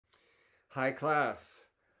Hi class,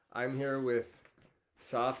 I'm here with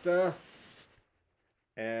Safta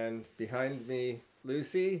and behind me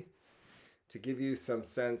Lucy to give you some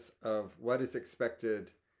sense of what is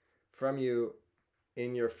expected from you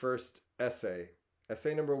in your first essay.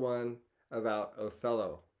 Essay number 1 about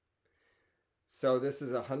Othello. So this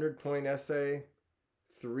is a 100-point essay,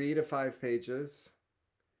 3 to 5 pages,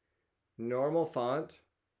 normal font,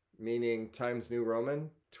 meaning Times New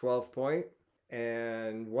Roman, 12-point,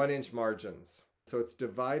 and 1-inch margins. So it's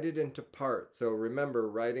divided into parts. So remember,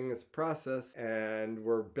 writing is process and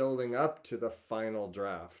we're building up to the final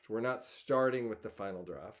draft. We're not starting with the final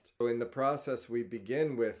draft. So in the process, we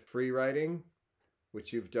begin with free writing,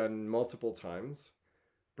 which you've done multiple times,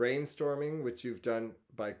 brainstorming, which you've done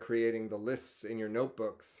by creating the lists in your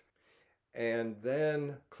notebooks, and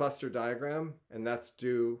then cluster diagram, and that's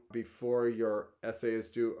due before your essay is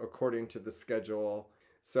due according to the schedule.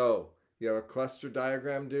 So you have a cluster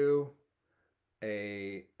diagram due,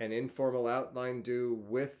 an informal outline due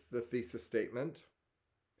with the thesis statement,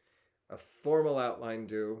 a formal outline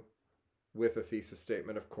due with a thesis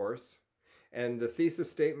statement, of course, and the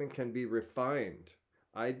thesis statement can be refined.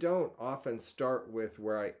 I don't often start with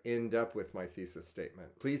where I end up with my thesis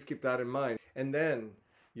statement. Please keep that in mind. And then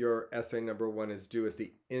your essay number 1 is due at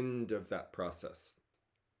the end of that process.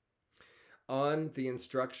 On the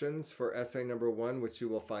instructions for essay number 1, which you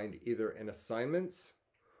will find either in assignments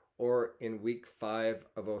or in week 5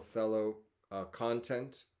 of Othello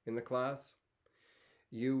content in the class,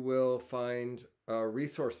 you will find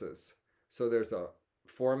resources. So there's a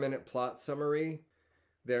 4-minute plot summary.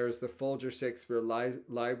 There's the Folger Shakespeare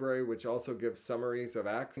Library, which also gives summaries of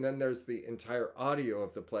acts. And then there's the entire audio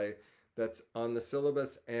of the play that's on the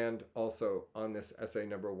syllabus and also on this essay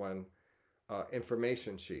number 1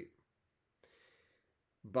 information sheet.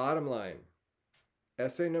 Bottom line,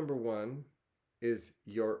 essay number 1 is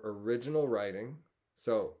your original writing,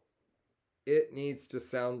 so it needs to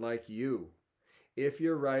sound like you. If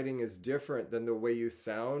your writing is different than the way you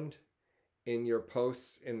sound in your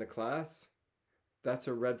posts in the class, that's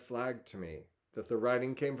a red flag to me, that the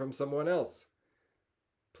writing came from someone else.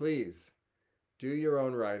 Please, do your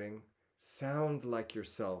own writing. Sound like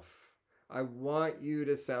yourself. I want you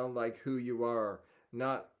to sound like who you are,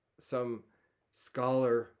 not some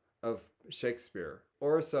scholar of Shakespeare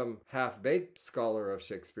or some half-baked scholar of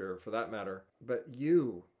Shakespeare for that matter. But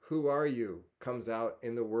you, who are you, comes out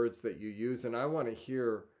in the words that you use, and I want to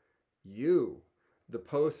hear you. The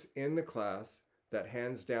posts in the class that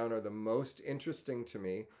hands down are the most interesting to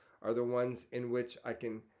me are the ones in which I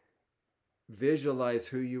can visualize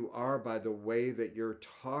who you are by the way that you're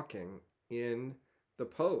talking in the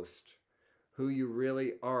post. Who you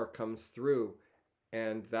really are comes through,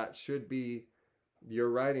 and that should be, your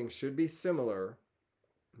writing should be similar.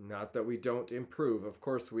 Not that we don't improve, of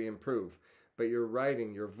course we improve, but your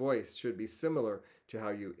writing, your voice should be similar to how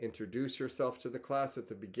you introduce yourself to the class at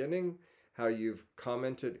the beginning, how you've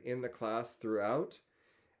commented in the class throughout,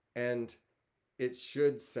 and it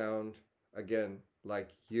should sound, again,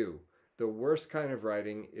 like you. The worst kind of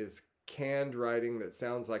writing is canned writing that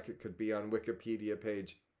sounds like it could be on Wikipedia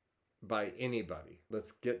page by anybody.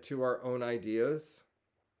 Let's get to our own ideas.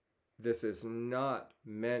 This is not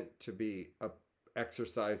meant to be an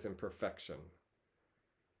exercise in perfection.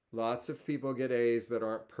 Lots of people get A's that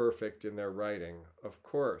aren't perfect in their writing. Of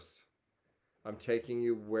course, I'm taking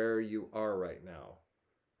you where you are right now,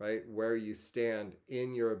 right? Where you stand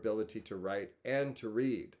in your ability to write and to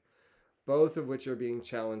read, both of which are being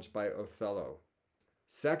challenged by Othello.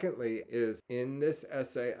 Secondly is, in this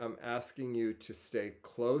essay, I'm asking you to stay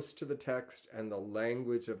close to the text and the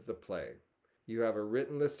language of the play. You have a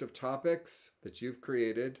written list of topics that you've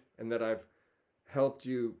created and that I've helped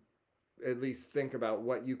you at least think about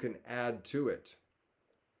what you can add to it.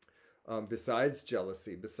 Besides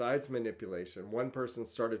jealousy, besides manipulation, one person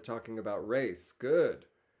started talking about race. Good.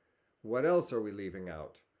 What else are we leaving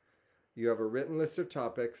out? You have a written list of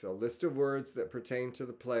topics, a list of words that pertain to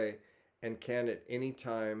the play, and can at any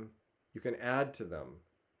time, you can add to them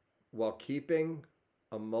while keeping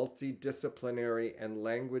a multidisciplinary and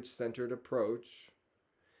language-centered approach.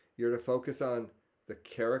 You're to focus on the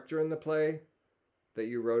character in the play that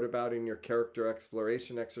you wrote about in your character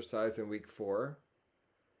exploration exercise in week 4,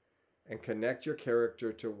 and connect your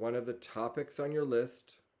character to one of the topics on your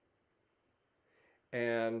list,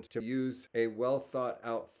 and to use a well thought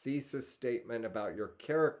out thesis statement about your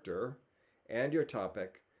character and your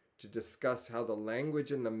topic to discuss how the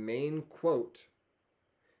language in the main quote,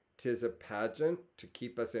 "'Tis a pageant to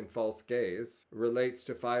keep us in false gaze," relates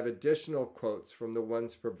to 5 additional quotes from the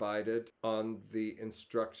ones provided on the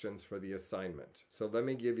instructions for the assignment. So let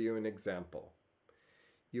me give you an example.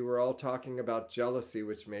 You were all talking about jealousy,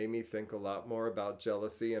 which made me think a lot more about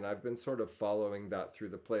jealousy, and I've been sort of following that through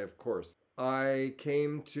the play, of course. I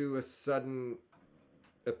came to a sudden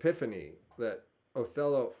epiphany that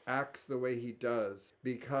Othello acts the way he does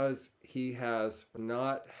because he has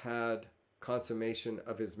not had consummation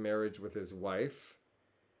of his marriage with his wife.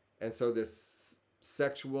 And so this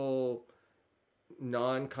sexual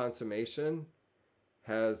non-consummation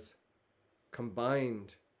has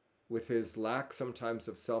combined with his lack sometimes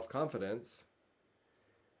of self-confidence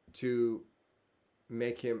to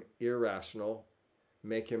make him irrational,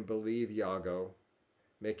 make him believe Iago,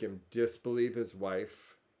 make him disbelieve his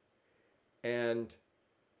wife, and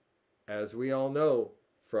as we all know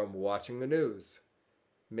from watching the news,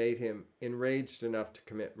 made him enraged enough to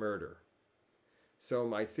commit murder. So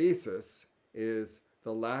my thesis is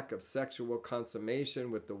the lack of sexual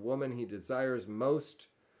consummation with the woman he desires most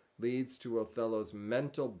leads to Othello's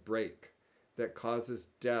mental break that causes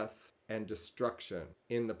death and destruction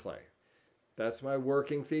in the play. That's my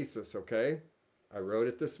working thesis, okay? I wrote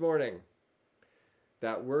it this morning.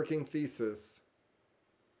 That working thesis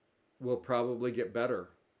will probably get better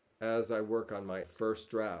as I work on my first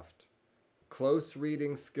draft. Close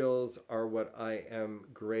reading skills are what I am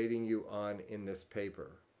grading you on in this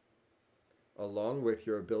paper, along with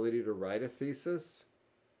your ability to write a thesis,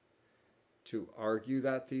 to argue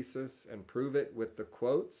that thesis and prove it with the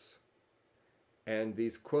quotes. And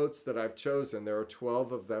these quotes that I've chosen, there are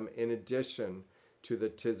 12 of them in addition to the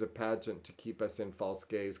 "'Tis a pageant to keep us in false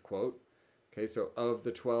gaze" quote. Okay, so of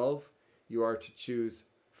the 12, you are to choose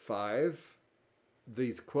 5.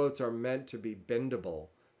 These quotes are meant to be bendable,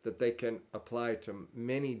 that they can apply to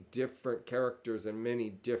many different characters in many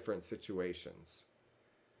different situations,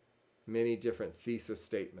 many different thesis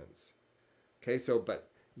statements. Okay, so, but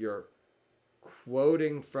you're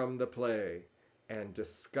quoting from the play and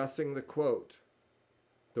discussing the quote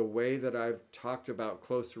the way that I've talked about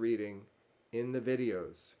close reading in the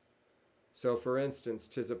videos. So for instance,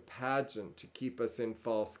 "'Tis a pageant to keep us in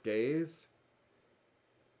false gaze."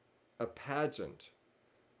 A pageant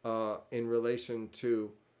in relation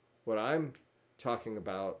to what I'm talking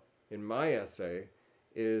about in my essay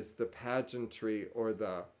is the pageantry or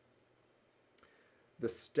the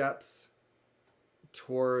steps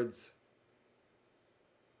towards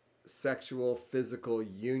sexual physical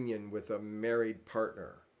union with a married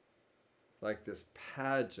partner. Like this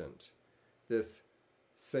pageant, this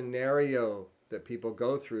scenario that people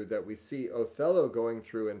go through, that we see Othello going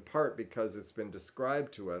through in part because it's been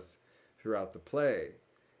described to us throughout the play,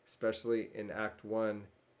 especially in Act 1,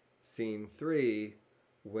 Scene 3,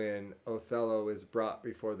 when Othello is brought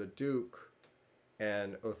before the Duke,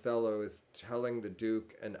 and Othello is telling the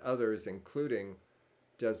Duke and others, including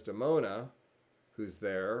Desdemona, who's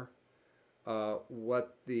there,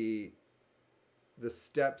 what the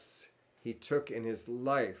steps he took in his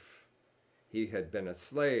life. He had been a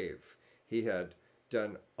slave. He had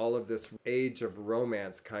done all of this age of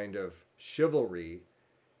romance kind of chivalry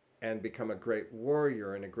and become a great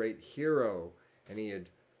warrior and a great hero. And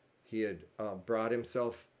he had brought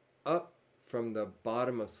himself up from the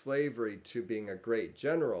bottom of slavery to being a great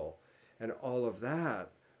general. And all of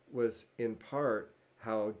that was in part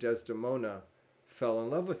how Desdemona fell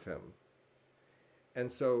in love with him.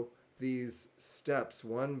 And so these steps,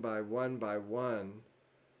 one by one,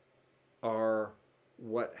 are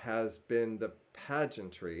what has been the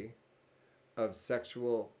pageantry of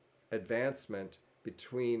sexual advancement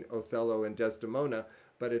between Othello and Desdemona,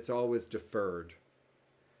 but it's always deferred.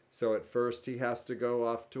 So at first he has to go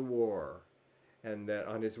off to war, and then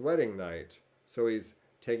on his wedding night, so he's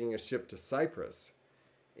taking a ship to Cyprus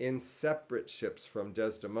in separate ships from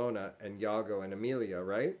Desdemona and Iago and Emilia,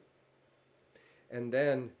 right? And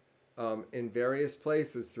then in various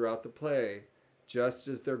places throughout the play, just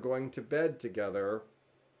as they're going to bed together,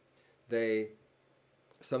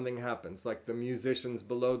 something happens, like the musicians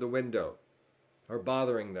below the window are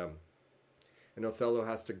bothering them, and Othello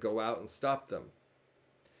has to go out and stop them.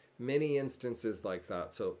 Many instances like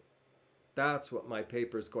that. So that's what my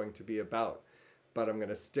paper is going to be about. But I'm going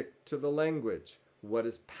to stick to the language. What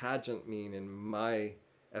does pageant mean in my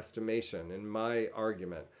estimation, in my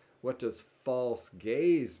argument? What does false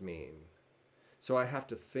gaze mean? So I have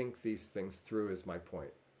to think these things through is my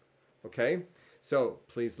point. Okay? So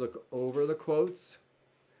please look over the quotes,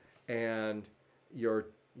 and you're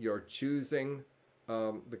choosing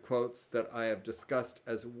the quotes that I have discussed,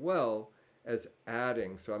 as well as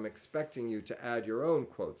adding. So I'm expecting you to add your own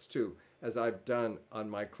quotes too, as I've done on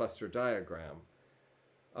my cluster diagram.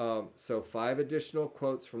 So 5 additional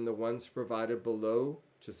quotes from the ones provided below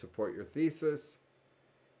to support your thesis,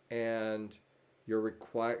 and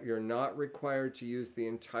You're not required to use the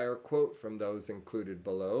entire quote from those included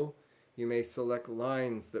below. You may select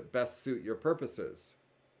lines that best suit your purposes.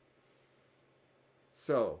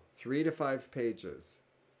 So, 3 to 5 pages.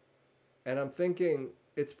 And I'm thinking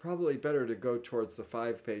it's probably better to go towards the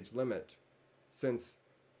 5-page limit, since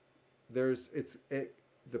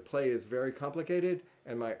the play is very complicated,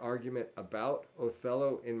 and my argument about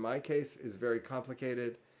Othello in my case is very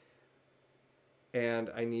complicated, and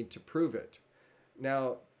I need to prove it.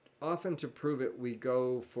 Now, often to prove it, we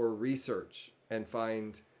go for research and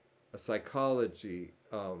find a psychology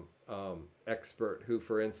expert who,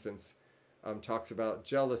 for instance, talks about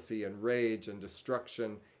jealousy and rage and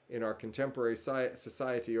destruction in our contemporary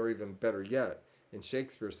society, or even better yet, in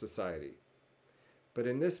Shakespeare's society. But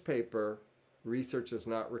in this paper, research is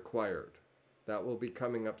not required. That will be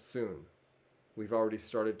coming up soon. We've already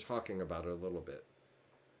started talking about it a little bit.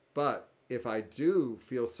 But if I do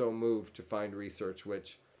feel so moved to find research,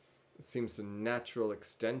 which seems a natural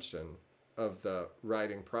extension of the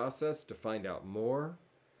writing process to find out more,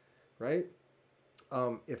 right?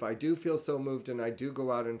 If I do feel so moved and I do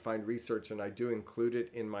go out and find research and I do include it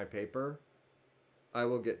in my paper, I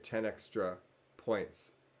will get 10 extra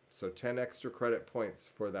points. So 10 extra credit points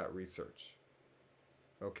for that research.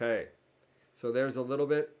 Okay, so there's a little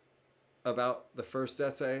bit about the first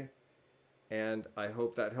essay, and I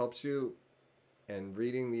hope that helps you. And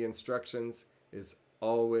reading the instructions is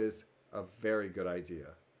always a very good idea.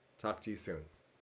 Talk to you soon.